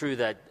it is true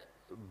that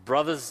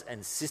brothers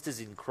and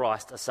sisters in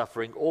Christ are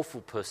suffering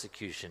awful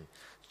persecution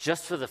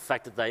just for the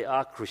fact that they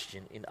are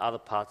Christian in other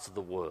parts of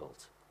the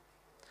world.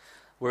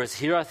 Whereas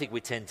here I think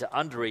we tend to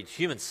underread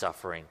human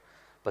suffering,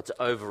 but to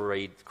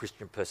overread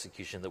Christian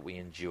persecution that we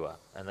endure.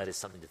 And that is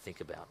something to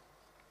think about.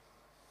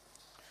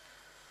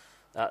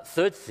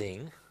 Third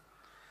thing,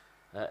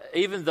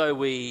 even though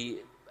we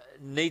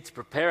need to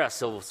prepare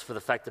ourselves for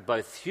the fact that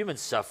both human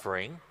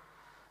suffering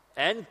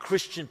and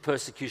Christian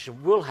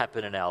persecution will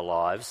happen in our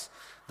lives,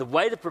 the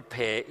way to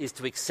prepare is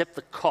to accept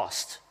the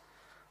cost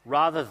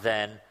rather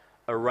than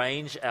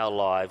arrange our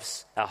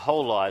lives, our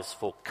whole lives,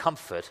 for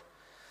comfort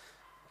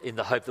in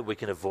the hope that we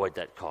can avoid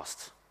that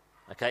cost.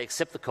 Okay,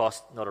 accept the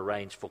cost, not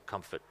arrange for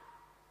comfort.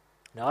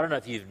 Now, I don't know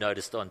if you've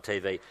noticed on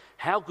TV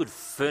how good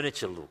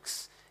furniture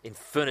looks in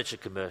furniture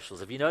commercials.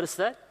 Have you noticed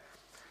that?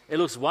 It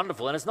looks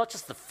wonderful, and it's not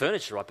just the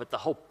furniture, right, but the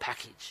whole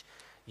package.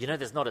 You know,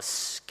 there's not a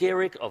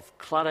skerrick of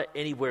clutter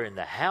anywhere in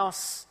the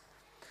house.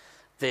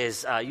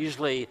 There's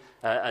usually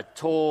a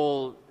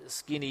tall,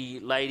 skinny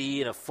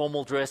lady in a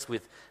formal dress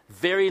with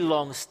very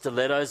long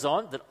stilettos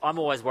on that I'm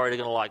always worried are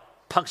going to, like,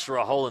 puncture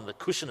a hole in the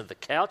cushion of the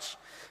couch.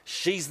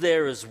 She's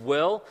there as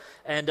well.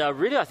 And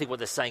really, I think what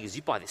they're saying is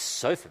you buy this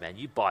sofa, man.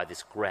 You buy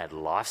this grand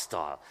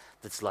lifestyle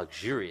that's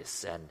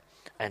luxurious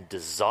and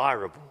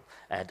desirable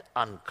and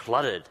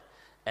uncluttered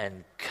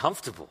and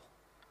comfortable.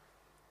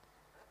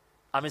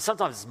 I mean,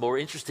 sometimes it's more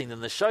interesting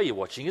than the show you're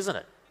watching, isn't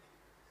it?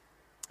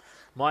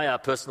 My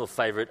personal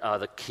favourite are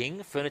the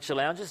King furniture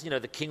lounges. You know,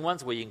 the King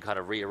ones where you can kind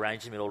of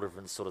rearrange them in all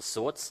different sort of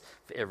sorts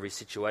for every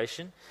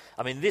situation.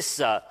 I mean,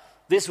 this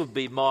would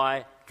be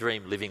my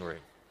dream living room,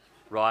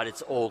 right?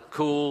 It's all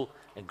cool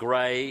and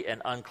grey and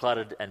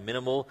uncluttered and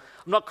minimal.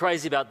 I'm not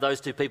crazy about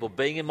those two people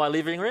being in my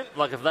living room.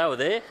 Like, if they were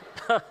there,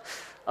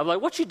 I'm like,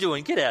 what you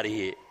doing? Get out of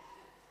here.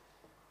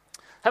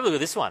 Have a look at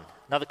this one,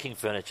 another King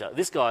furniture.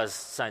 This guy's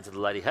saying to the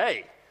lady,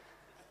 hey,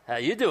 how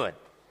you doing?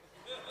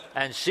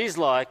 And she's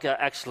like,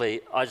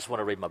 actually, I just want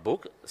to read my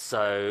book,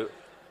 so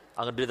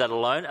I'm going to do that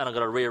alone, and I'm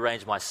going to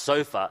rearrange my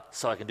sofa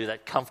so I can do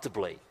that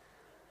comfortably.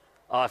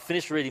 I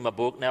finished reading my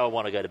book, now I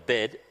want to go to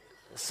bed,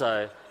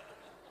 so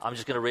I'm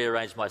just going to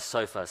rearrange my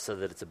sofa so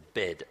that it's a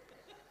bed.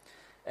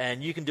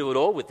 And you can do it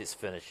all with this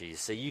furniture. You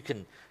see, you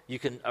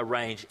can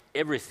arrange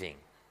everything,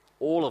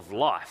 all of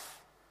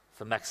life,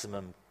 for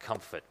maximum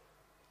comfort.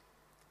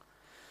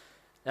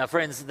 Now,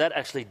 friends, that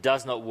actually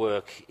does not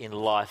work in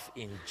life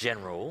in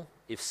general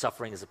if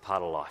suffering is a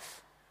part of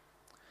life.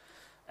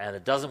 And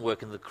it doesn't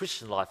work in the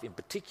Christian life in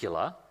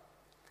particular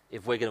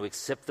if we're going to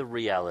accept the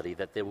reality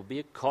that there will be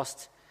a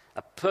cost,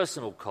 a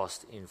personal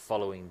cost in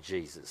following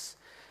Jesus.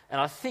 And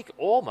I think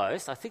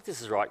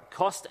this is right,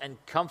 cost and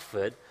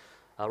comfort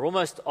are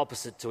almost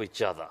opposite to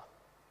each other.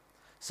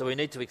 So we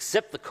need to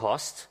accept the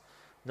cost,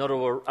 not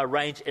to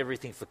arrange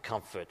everything for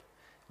comfort.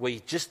 We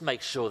just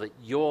make sure that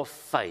your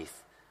faith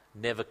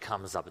never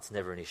comes up. It's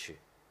never an issue.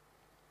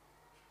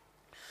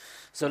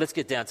 So let's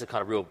get down to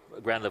kind of real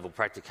ground level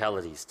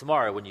practicalities.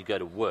 Tomorrow when you go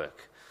to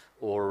work,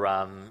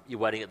 or you're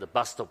waiting at the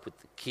bus stop with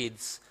the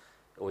kids,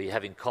 or you're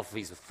having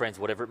coffees with friends,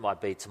 whatever it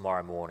might be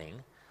tomorrow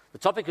morning, the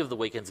topic of the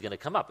weekend is going to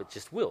come up. It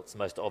just will. It's the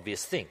most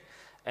obvious thing.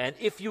 And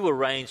if you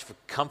arrange for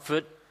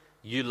comfort,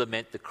 you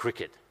lament the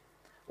cricket,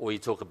 or you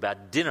talk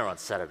about dinner on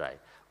Saturday,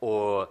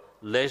 or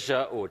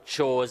leisure or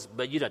chores,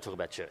 but you don't talk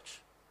about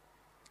church.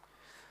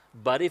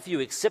 But if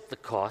you accept the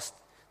cost,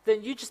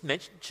 then you just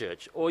mention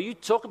church, or you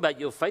talk about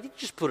your faith, you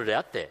just put it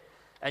out there,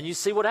 and you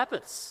see what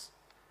happens.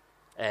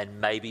 And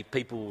maybe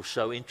people will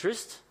show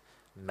interest,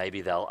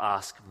 maybe they'll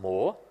ask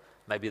more,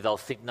 maybe they'll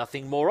think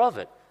nothing more of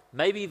it,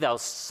 maybe they'll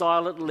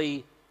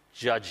silently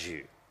judge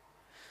you.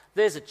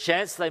 There's a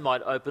chance they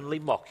might openly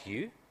mock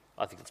you.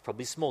 I think it's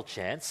probably a small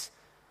chance,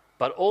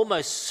 but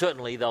almost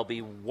certainly they'll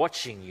be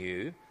watching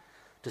you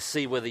to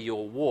see whether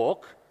your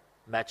walk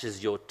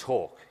matches your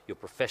talk, your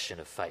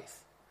profession of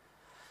faith.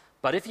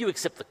 But if you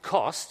accept the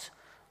cost,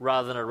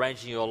 rather than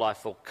arranging your life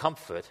for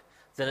comfort,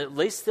 then at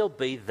least there'll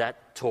be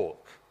that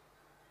talk.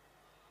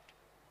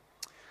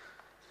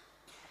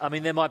 I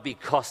mean, there might be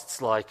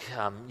costs like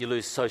you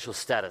lose social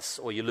status,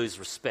 or you lose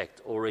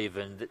respect, or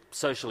even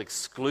social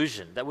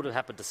exclusion. That would have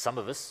happened to some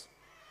of us.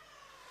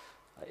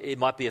 It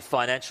might be a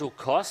financial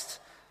cost,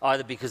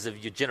 either because of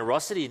your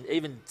generosity, and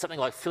even something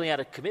like filling out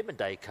a commitment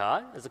day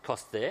card, there's a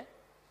cost there.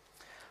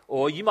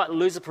 Or you might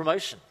lose a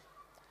promotion,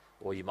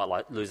 or you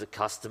might lose a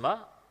customer,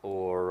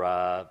 or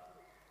a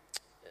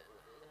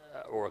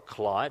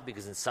client,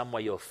 because in some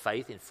way your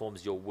faith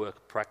informs your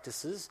work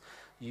practices.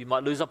 You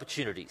might lose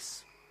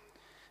opportunities.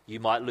 You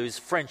might lose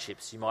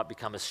friendships. You might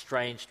become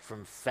estranged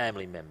from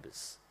family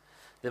members.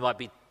 There might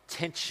be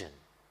tension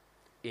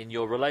in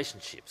your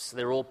relationships.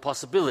 They're all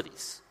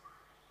possibilities.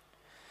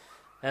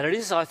 And it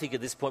is, I think,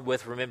 at this point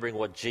worth remembering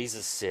what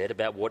Jesus said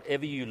about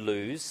whatever you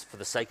lose for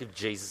the sake of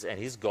Jesus and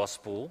his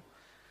gospel,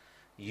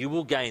 you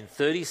will gain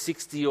 30,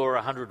 60, or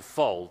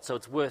 100-fold. So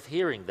it's worth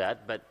hearing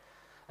that, but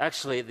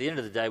actually, at the end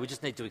of the day, we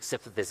just need to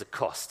accept that there's a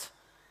cost,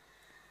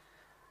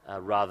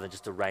 rather than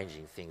just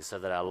arranging things so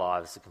that our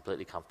lives are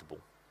completely comfortable.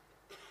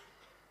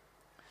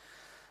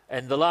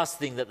 And the last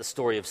thing that the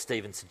story of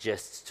Stephen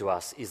suggests to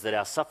us is that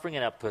our suffering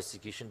and our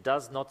persecution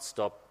does not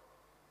stop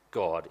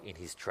God in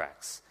his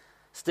tracks.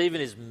 Stephen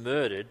is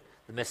murdered,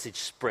 the message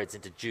spreads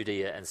into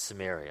Judea and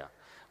Samaria.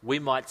 We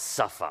might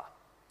suffer.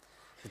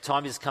 The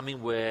time is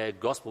coming where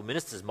gospel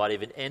ministers might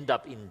even end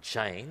up in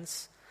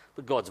chains,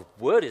 but God's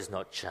word is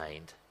not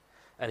chained,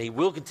 and he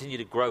will continue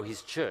to grow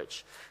his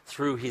church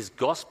through his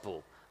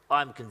gospel.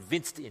 I'm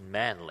convinced in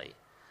Manly,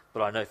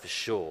 but I know for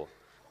sure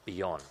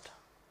beyond.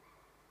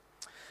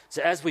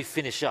 So as we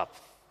finish up,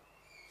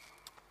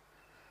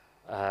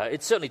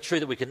 it's certainly true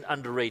that we can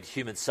underread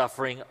human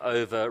suffering,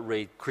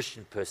 overread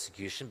Christian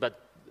persecution, but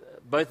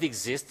both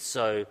exist,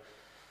 so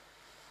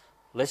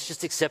let's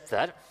just accept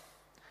that.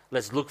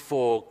 Let's look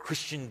for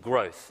Christian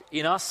growth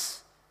in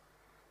us,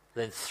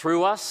 then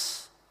through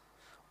us,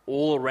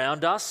 all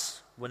around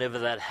us, whenever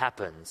that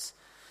happens.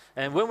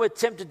 And when we're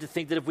tempted to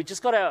think that if we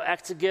just got our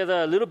act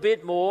together a little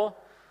bit more,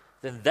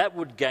 then that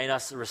would gain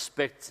us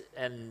respect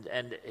and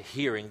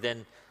hearing,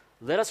 then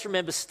let us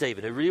remember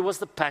Stephen, who really was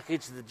the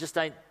package that just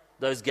ain't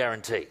those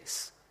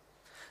guarantees.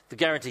 The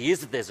guarantee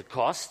is that there's a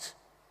cost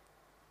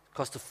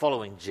of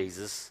following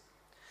Jesus,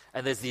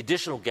 and there's the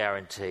additional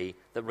guarantee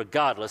that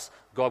regardless,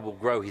 God will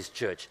grow his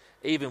church,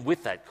 even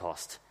with that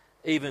cost,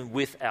 even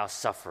with our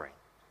suffering.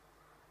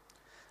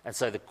 And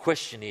so the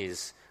question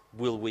is,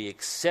 will we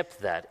accept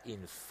that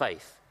in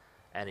faith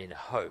and in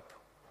hope,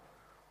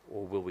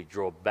 or will we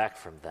draw back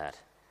from that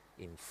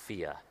in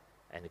fear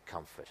and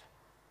comfort?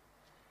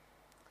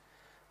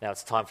 Now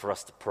it's time for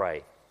us to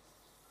pray.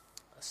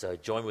 So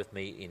join with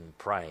me in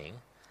praying.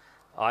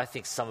 I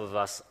think some of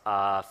us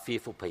are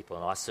fearful people,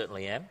 and I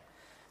certainly am.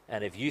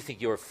 And if you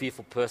think you're a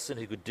fearful person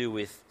who could do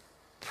with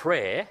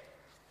prayer,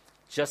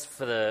 just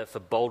for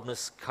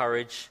boldness,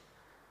 courage,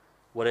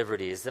 whatever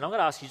it is, then I'm going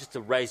to ask you just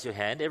to raise your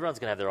hand. Everyone's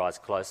going to have their eyes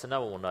closed, so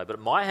no one will know. But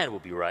my hand will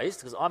be raised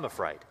because I'm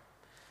afraid.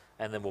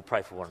 And then we'll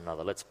pray for one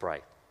another. Let's pray.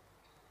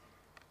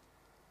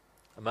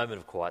 A moment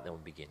of quiet, then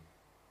we'll begin.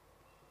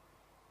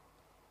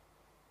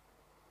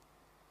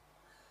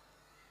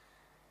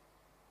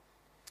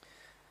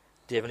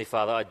 Dear Heavenly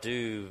Father, I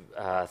do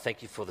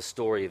thank you for the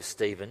story of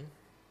Stephen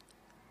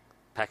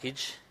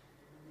Package,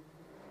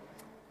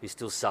 who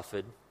still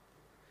suffered.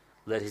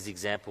 Let his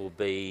example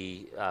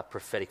be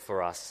prophetic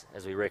for us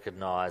as we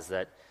recognise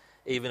that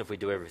even if we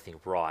do everything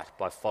right,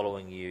 by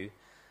following you,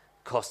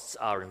 costs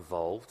are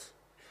involved.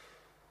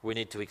 We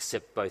need to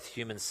accept both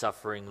human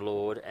suffering,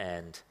 Lord,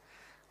 and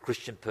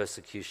Christian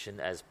persecution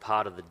as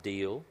part of the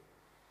deal,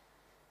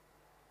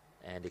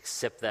 and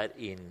accept that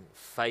in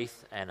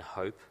faith and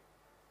hope,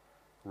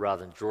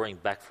 rather than drawing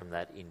back from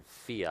that in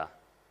fear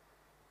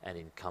and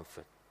in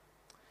comfort.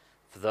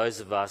 For those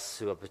of us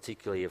who are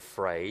particularly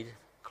afraid,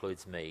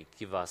 includes me,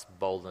 give us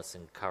boldness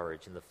and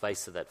courage in the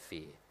face of that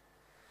fear,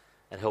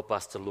 and help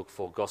us to look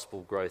for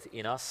gospel growth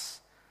in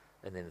us,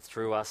 and then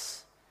through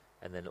us,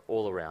 and then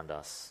all around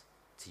us,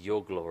 to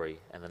your glory.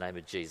 In the name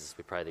of Jesus,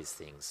 we pray these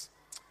things.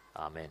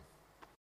 Amen.